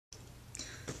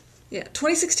Yeah,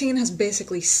 2016 has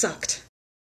basically sucked.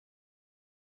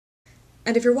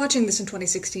 And if you're watching this in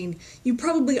 2016, you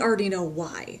probably already know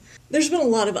why. There's been a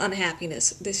lot of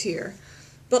unhappiness this year.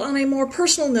 But on a more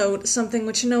personal note, something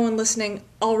which no one listening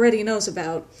already knows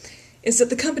about, is that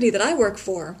the company that I work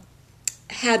for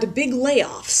had big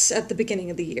layoffs at the beginning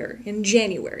of the year, in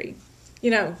January.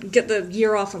 You know, get the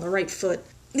year off on the right foot.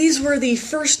 These were the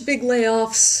first big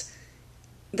layoffs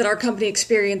that our company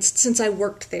experienced since I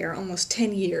worked there, almost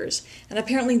 10 years, and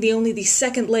apparently the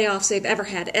second layoffs they've ever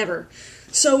had, ever.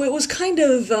 So it was kind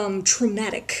of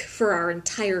traumatic for our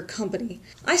entire company.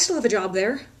 I still have a job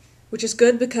there, which is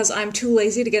good because I'm too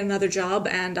lazy to get another job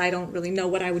and I don't really know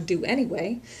what I would do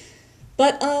anyway.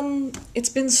 But, it's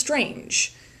been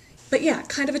strange. But yeah,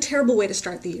 kind of a terrible way to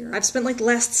start the year. I've spent, the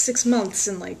last 6 months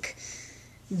in,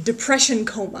 depression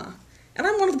coma. And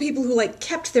I'm one of the people who,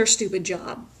 kept their stupid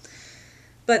job.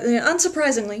 But,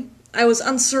 unsurprisingly, I was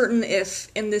uncertain if,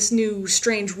 in this new,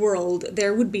 strange world,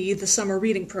 there would be the summer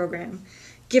reading program,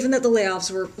 given that the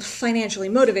layoffs were financially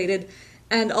motivated,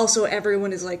 and also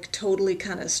everyone is, totally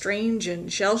kind of strange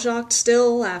and shell-shocked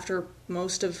still after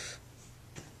most of...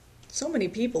 So many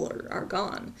people are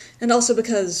gone. And also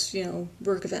because,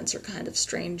 work events are kind of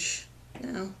strange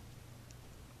now.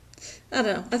 I don't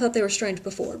know, I thought they were strange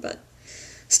before, but...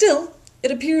 Still,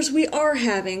 it appears we are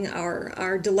having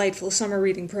our delightful summer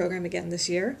reading program again this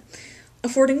year,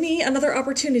 affording me another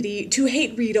opportunity to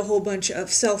hate-read a whole bunch of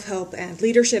self-help and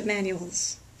leadership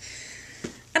manuals.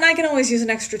 And I can always use an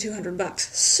extra $200,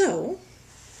 so...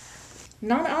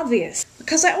 Non-obvious,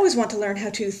 because I always want to learn how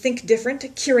to think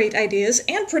different, curate ideas,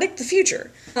 and predict the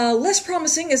future. Less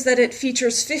promising is that it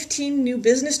features 15 new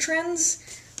business trends.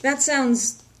 That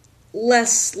sounds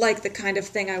less like the kind of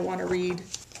thing I want to read.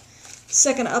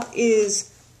 Second up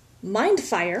is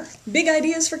Mindfire, Big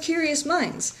Ideas for Curious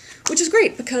Minds, which is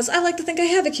great because I like to think I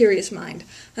have a curious mind.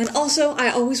 And also, I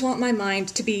always want my mind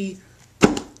to be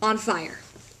on fire.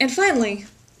 And finally,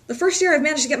 the first year I've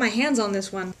managed to get my hands on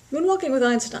this one, Moonwalking with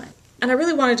Einstein. And I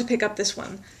really wanted to pick up this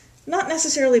one. Not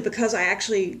necessarily because I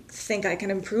actually think I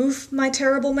can improve my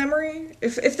terrible memory.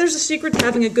 If there's a secret to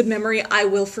having a good memory, I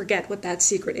will forget what that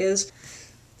secret is.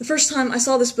 The first time I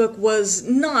saw this book was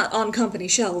not on company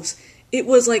shelves. It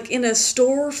was, in a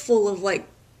store full of,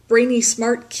 brainy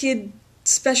smart kid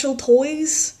special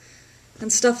toys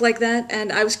and stuff like that,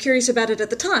 and I was curious about it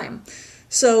at the time.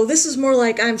 So this is more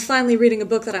like I'm finally reading a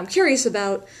book that I'm curious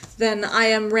about than I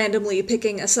am randomly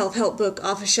picking a self-help book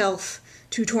off a shelf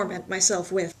to torment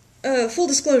myself with. Full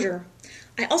disclosure,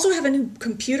 I also have a new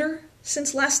computer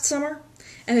since last summer,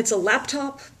 and it's a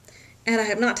laptop, and I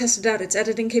have not tested out its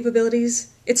editing capabilities.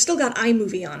 It's still got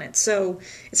iMovie on it, so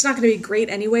it's not going to be great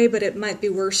anyway, but it might be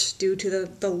worse due to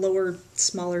the lower,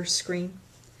 smaller screen.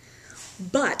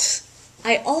 But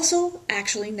I also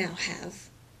actually now have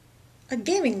a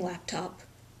gaming laptop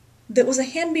that was a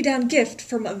hand-me-down gift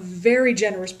from a very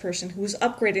generous person who was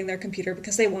upgrading their computer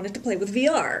because they wanted to play with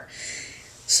VR.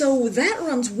 So that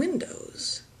runs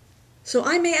Windows. So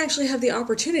I may actually have the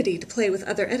opportunity to play with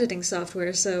other editing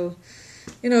software, so,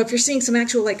 if you're seeing some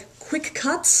actual, quick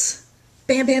cuts,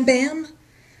 bam, bam, bam,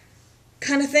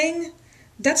 kind of thing,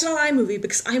 that's not iMovie,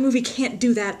 because iMovie can't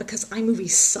do that, because iMovie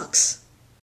sucks.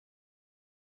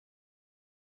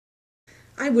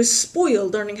 I was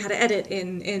spoiled learning how to edit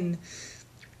in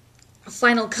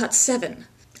Final Cut 7.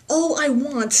 All I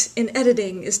want in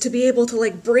editing is to be able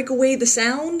to, break away the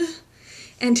sound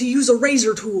and to use a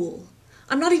razor tool.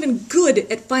 I'm not even good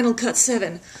at Final Cut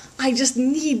 7. I just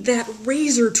need that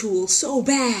razor tool so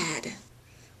bad.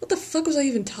 What the fuck was I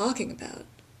even talking about?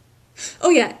 Oh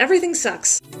yeah, everything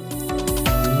sucks.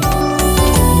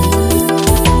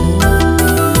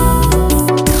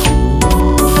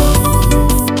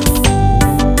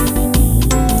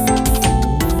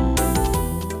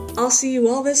 I'll see you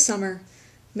all this summer.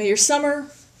 May your summer,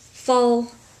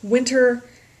 fall, winter,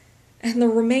 and the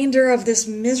remainder of this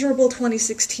miserable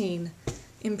 2016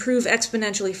 improve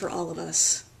exponentially for all of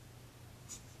us.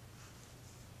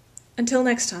 Until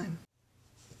next time.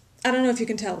 I don't know if you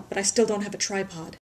can tell, but I still don't have a tripod.